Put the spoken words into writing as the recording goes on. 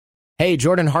Hey,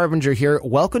 Jordan Harbinger here.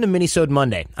 Welcome to Minisode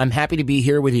Monday. I'm happy to be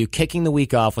here with you, kicking the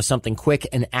week off with something quick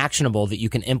and actionable that you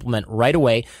can implement right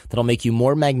away that'll make you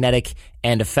more magnetic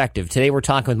and effective. Today, we're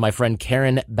talking with my friend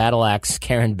Karen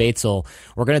Batesel.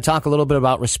 We're going to talk a little bit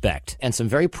about respect and some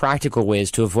very practical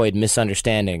ways to avoid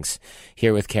misunderstandings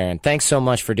here with Karen. Thanks so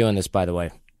much for doing this, by the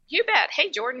way. You bet. Hey,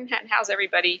 Jordan, how's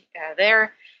everybody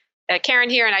there?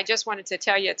 Karen here, and I just wanted to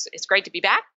tell you it's great to be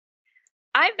back.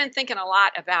 I've been thinking a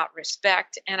lot about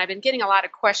respect, and I've been getting a lot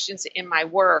of questions in my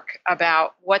work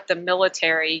about what the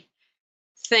military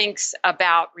thinks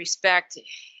about respect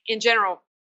in general,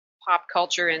 pop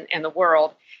culture and the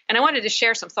world. And I wanted to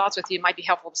share some thoughts with you. It might be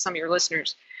helpful to some of your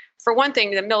listeners. For one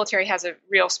thing, the military has a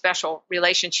real special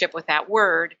relationship with that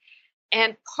word.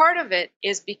 And part of it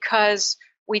is because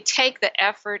we take the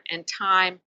effort and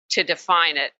time to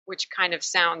define it, which kind of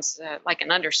sounds like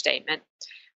an understatement.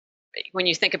 When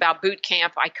you think about boot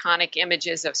camp, iconic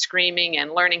images of screaming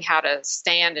and learning how to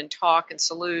stand and talk and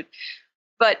salute.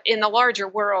 But in the larger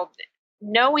world,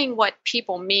 knowing what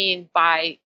people mean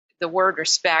by the word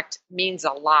respect means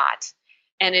a lot.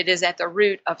 And it is at the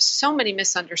root of so many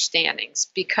misunderstandings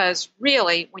because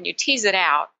really, when you tease it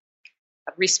out,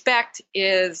 respect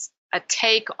is a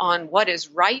take on what is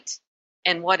right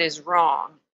and what is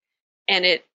wrong.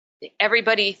 And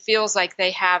everybody feels like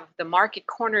they have the market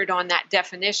cornered on that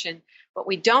definition, but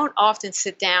we don't often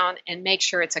sit down and make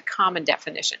sure it's a common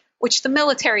definition, which the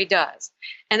military does.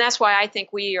 And that's why I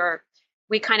think we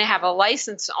kind of have a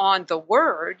license on the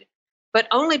word, but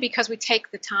only because we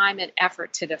take the time and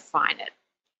effort to define it.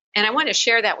 And I want to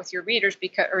share that with your readers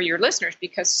or your listeners,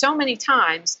 because so many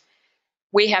times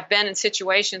we have been in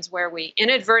situations where we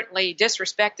inadvertently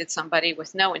disrespected somebody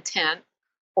with no intent,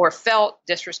 or felt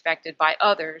disrespected by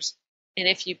others. And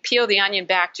if you peel the onion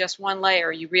back just one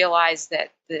layer, you realize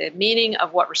that the meaning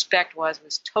of what respect was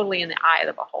totally in the eye of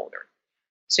the beholder.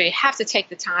 So you have to take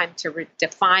the time to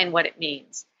define what it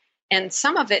means. And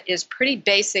some of it is pretty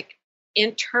basic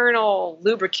internal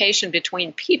lubrication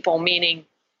between people, meaning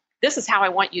this is how I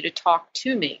want you to talk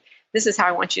to me. This is how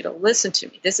I want you to listen to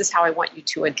me. This is how I want you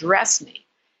to address me.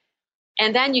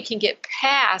 And then you can get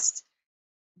past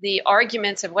the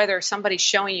arguments of whether somebody's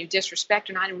showing you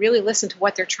disrespect or not, and really listen to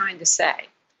what they're trying to say.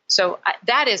 So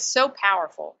that is so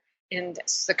powerful. In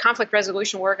the conflict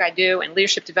resolution work I do and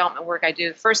leadership development work I do,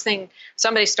 the first thing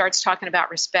somebody starts talking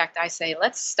about respect, I say,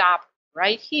 let's stop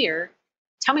right here.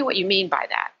 Tell me what you mean by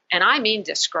that. And I mean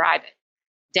describe it,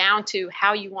 down to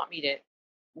how you want me to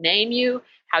name you,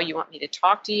 how you want me to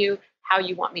talk to you, how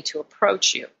you want me to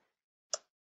approach you.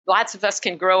 Lots of us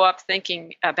can grow up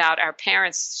thinking about our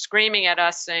parents screaming at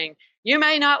us saying, you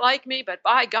may not like me, but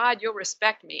by God, you'll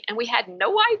respect me. And we had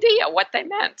no idea what they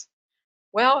meant.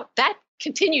 Well, that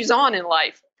continues on in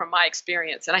life from my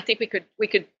experience. And I think we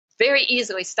could very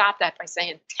easily stop that by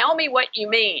saying, tell me what you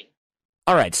mean.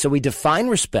 All right, so we define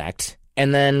respect,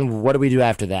 and then what do we do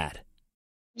after that?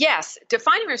 Yes,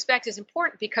 defining respect is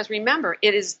important because remember,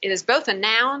 it is both a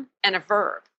noun and a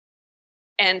verb.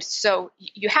 And so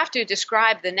you have to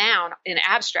describe the noun in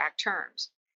abstract terms,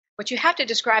 but you have to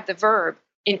describe the verb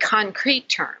in concrete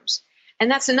terms.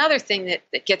 And that's another thing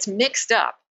that gets mixed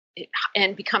up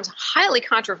and becomes highly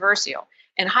controversial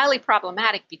and highly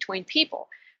problematic between people,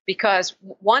 because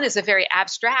one is a very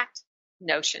abstract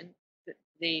notion,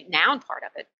 the noun part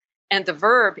of it, and the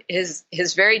verb is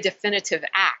very definitive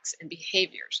acts and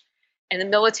behaviors. And the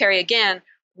military, again,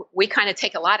 we kind of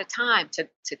take a lot of time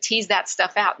to tease that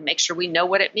stuff out and make sure we know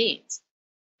what it means.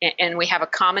 And we have a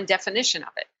common definition of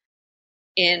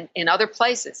it. In other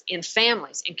places, in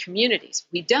families, in communities,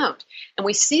 we don't. And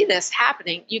we see this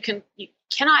happening. You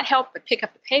cannot help but pick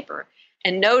up the paper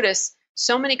and notice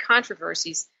so many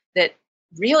controversies that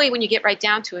really, when you get right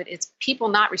down to it, it's people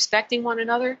not respecting one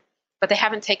another, but they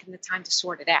haven't taken the time to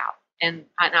sort it out. And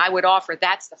I would offer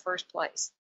that's the first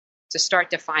place to start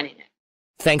defining it.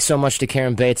 Thanks so much to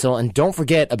Karen Batesel, and don't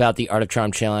forget about the Art of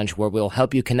Charm Challenge, where we'll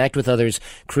help you connect with others,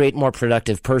 create more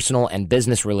productive personal and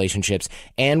business relationships,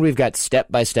 and we've got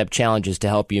step-by-step challenges to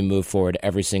help you move forward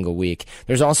every single week.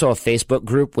 There's also a Facebook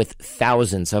group with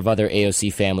thousands of other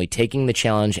AOC family taking the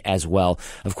challenge as well.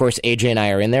 Of course, AJ and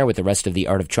I are in there with the rest of the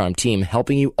Art of Charm team,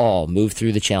 helping you all move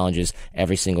through the challenges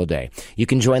every single day. You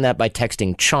can join that by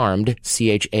texting CHARMED,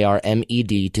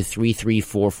 CHARMED, to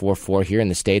 33444 here in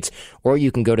the States, or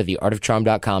you can go to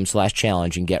theartofcharm.com/challenge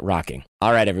and get rocking.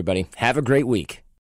 All right, everybody, have a great week.